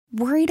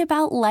Worried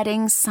about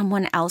letting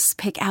someone else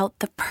pick out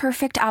the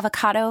perfect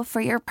avocado for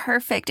your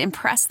perfect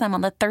impress them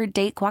on the third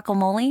date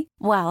guacamole?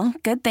 Well,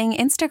 good thing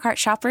Instacart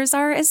shoppers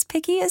are as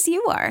picky as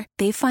you are.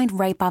 They find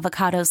ripe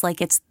avocados like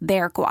it's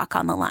their guac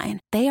on the line.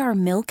 They are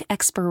milk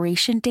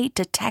expiration date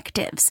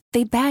detectives.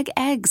 They bag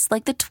eggs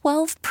like the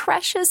 12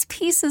 precious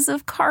pieces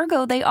of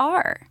cargo they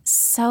are.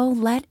 So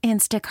let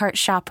Instacart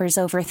shoppers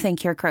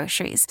overthink your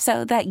groceries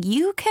so that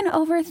you can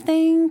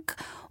overthink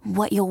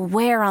what you'll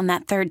wear on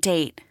that third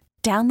date.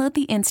 Download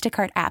the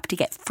Instacart app to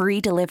get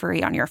free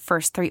delivery on your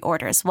first 3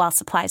 orders while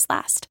supplies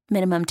last.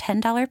 Minimum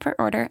 $10 per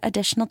order.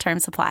 Additional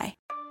terms apply.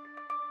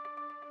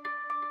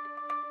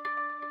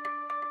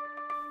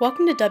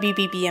 Welcome to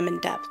WBBM In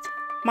Depth.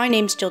 My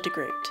name's Jill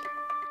DeGroot.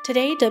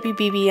 Today,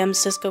 WBBM's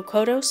Cisco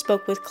Cotto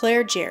spoke with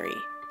Claire Jerry,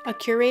 a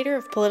curator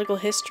of political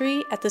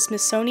history at the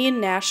Smithsonian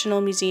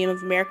National Museum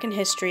of American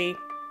History.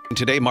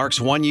 Today marks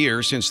 1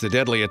 year since the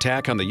deadly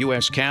attack on the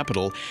U.S.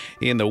 Capitol.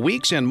 In the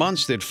weeks and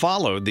months that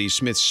followed, the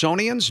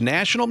Smithsonian's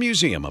National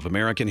Museum of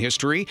American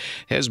History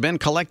has been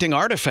collecting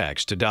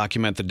artifacts to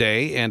document the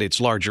day and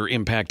its larger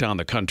impact on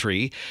the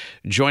country.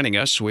 Joining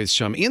us with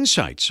some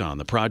insights on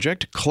the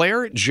project,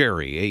 Claire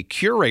Jerry, a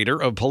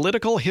curator of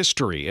political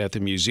history at the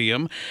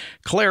museum.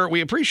 Claire,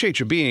 we appreciate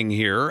you being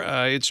here.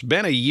 It's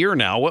been a year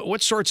now.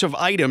 What sorts of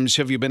items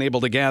have you been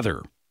able to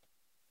gather?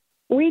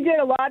 We did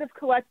a lot of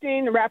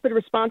collecting, rapid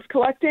response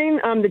collecting,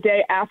 the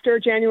day after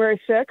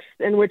January 6th,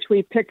 in which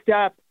we picked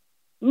up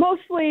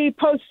mostly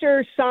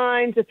posters,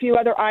 signs, a few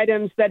other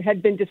items that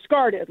had been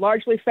discarded,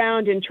 largely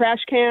found in trash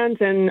cans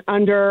and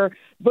under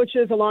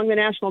bushes along the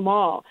National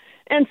Mall.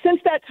 And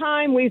since that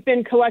time, we've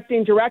been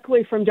collecting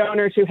directly from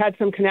donors who had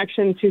some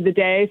connection to the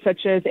day,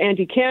 such as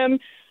Andy Kim,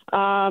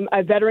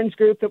 a veterans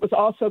group that was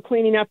also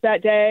cleaning up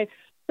that day.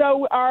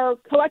 So our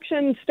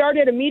collection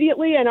started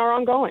immediately and are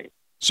ongoing.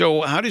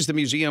 So how does the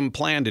museum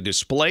plan to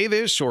display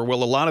this, or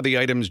will a lot of the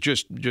items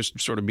just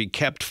sort of be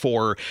kept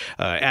for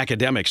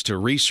academics to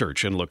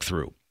research and look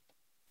through?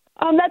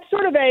 That's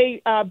sort of a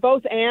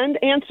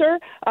both-and answer.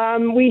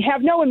 We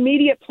have no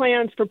immediate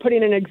plans for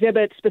putting an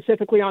exhibit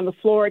specifically on the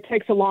floor. It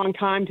takes a long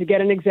time to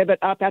get an exhibit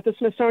up at the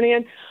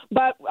Smithsonian.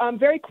 But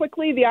very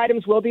quickly, the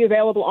items will be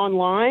available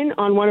online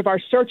on one of our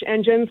search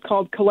engines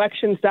called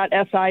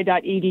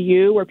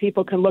collections.si.edu, where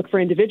people can look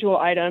for individual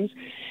items.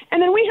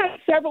 And then we have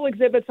several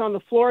exhibits on the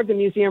floor of the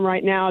museum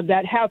right now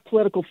that have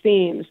political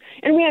themes.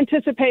 And we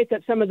anticipate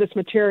that some of this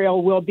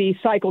material will be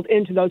cycled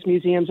into those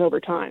museums over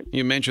time.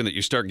 You mentioned that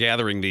you start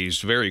gathering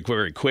these very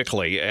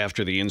quickly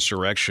after the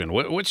insurrection.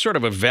 What sort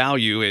of a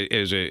value,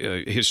 as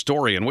a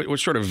historian, what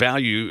sort of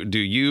value do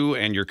you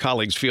and your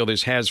colleagues feel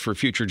this has for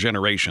future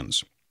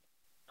generations?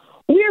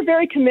 We are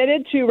very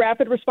committed to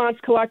rapid response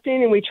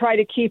collecting, and we try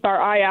to keep our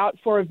eye out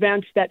for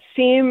events that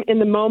seem in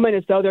the moment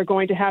as though they're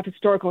going to have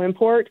historical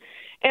import.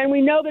 And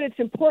we know that it's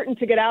important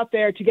to get out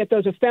there to get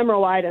those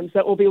ephemeral items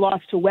that will be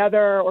lost to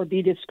weather or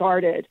be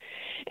discarded.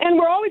 And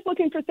we're always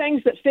looking for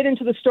things that fit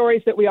into the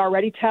stories that we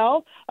already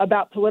tell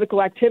about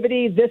political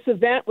activity. This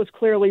event was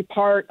clearly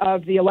part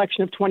of the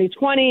election of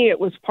 2020. It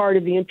was part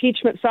of the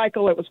impeachment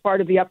cycle. It was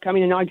part of the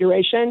upcoming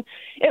inauguration.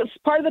 It was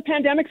part of the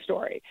pandemic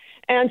story.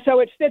 And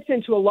so it fits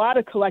into a lot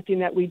of collecting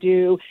that we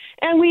do.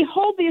 And we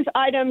hold these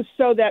items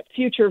so that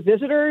future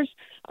visitors,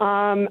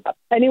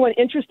 anyone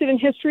interested in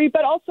history,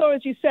 but also,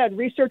 as you said,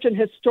 research and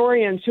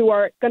historians who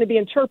are going to be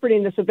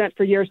interpreting this event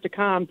for years to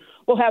come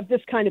will have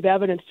this kind of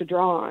evidence to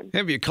draw on.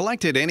 Have you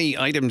collected any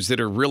items that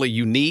are really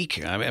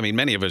unique? I mean,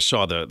 many of us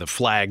saw the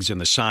flags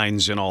and the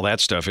signs and all that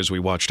stuff as we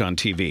watched on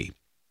TV.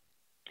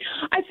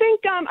 I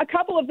think a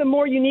couple of the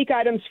more unique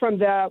items from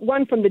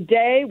the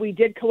day, we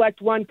did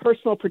collect one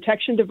personal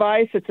protection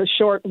device. It's a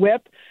short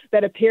whip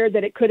that appeared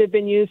that it could have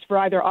been used for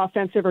either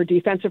offensive or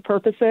defensive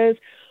purposes.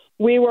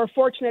 We were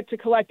fortunate to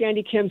collect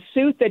Andy Kim's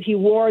suit that he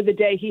wore the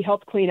day he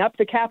helped clean up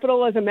the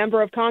Capitol as a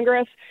member of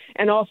Congress,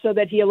 and also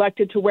that he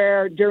elected to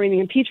wear during the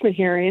impeachment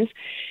hearings.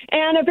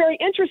 And a very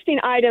interesting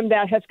item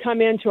that has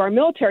come into our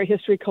military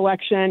history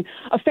collection,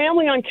 a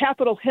family on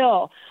Capitol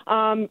Hill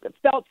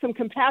felt some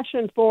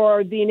compassion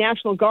for the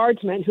National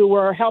Guardsmen who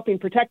were helping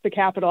protect the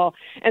Capitol,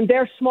 and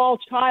their small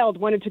child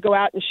wanted to go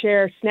out and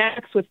share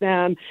snacks with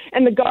them,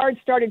 and the guards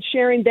started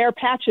sharing their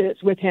patches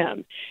with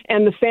him,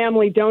 and the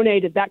family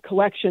donated that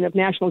collection of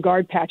National Guard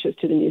patches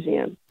to the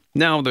museum.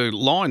 Now, the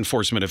law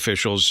enforcement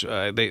officials,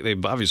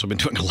 they've obviously been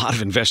doing a lot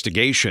of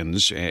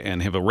investigations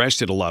and have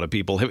arrested a lot of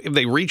people. Have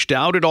they reached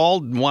out at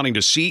all wanting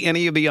to see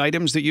any of the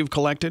items that you've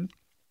collected?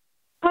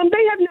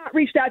 They have not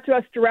reached out to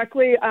us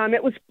directly.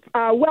 It was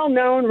well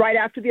known right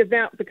after the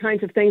event, the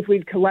kinds of things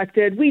we'd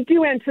collected. We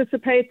do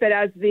anticipate that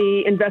as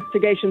the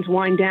investigations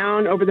wind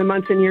down over the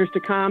months and years to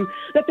come,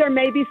 that there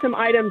may be some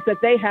items that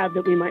they have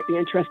that we might be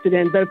interested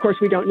in. But of course,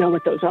 we don't know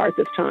what those are at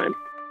this time.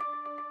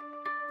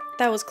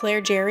 That was Claire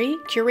Jerry,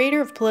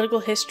 Curator of Political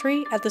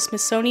History at the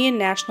Smithsonian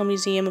National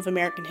Museum of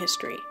American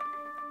History.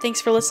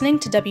 Thanks for listening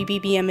to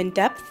WBBM In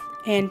Depth,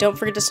 and don't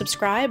forget to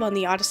subscribe on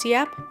the Odyssey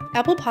app,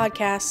 Apple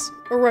Podcasts,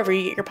 or wherever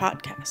you get your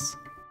podcasts.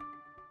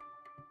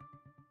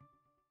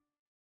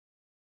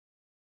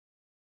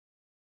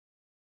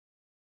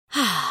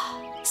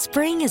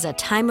 Spring is a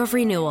time of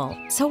renewal,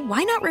 so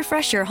why not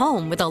refresh your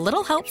home with a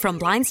little help from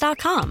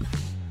Blinds.com?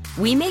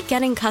 We make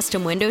getting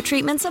custom window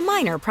treatments a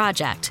minor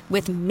project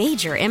with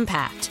major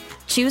impact.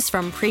 Choose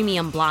from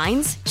premium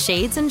blinds,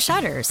 shades, and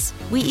shutters.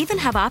 We even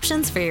have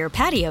options for your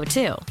patio,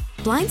 too.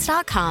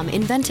 Blinds.com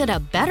invented a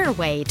better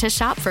way to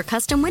shop for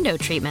custom window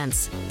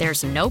treatments.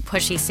 There's no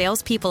pushy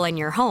salespeople in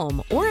your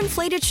home or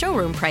inflated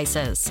showroom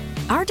prices.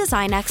 Our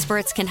design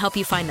experts can help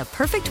you find the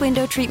perfect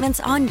window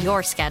treatments on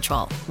your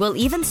schedule. We'll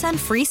even send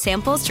free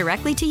samples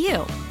directly to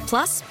you.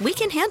 Plus, we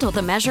can handle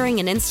the measuring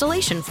and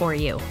installation for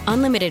you.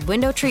 Unlimited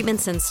window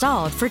treatments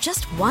installed for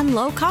just one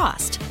low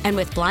cost. And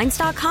with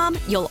Blinds.com,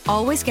 you'll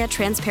always get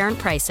transparent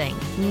pricing.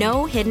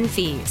 No hidden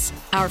fees.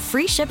 Our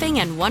free shipping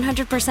and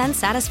 100%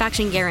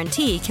 satisfaction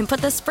guarantee can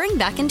put the spring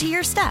back into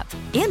your step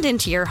and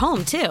into your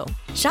home, too.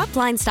 Shop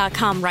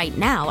Blinds.com right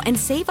now and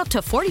save up to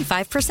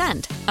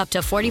 45%. Up to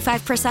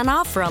 45%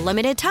 off for a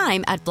limited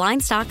time at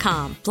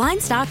Blinds.com.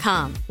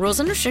 Blinds.com. Rules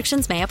and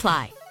restrictions may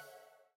apply.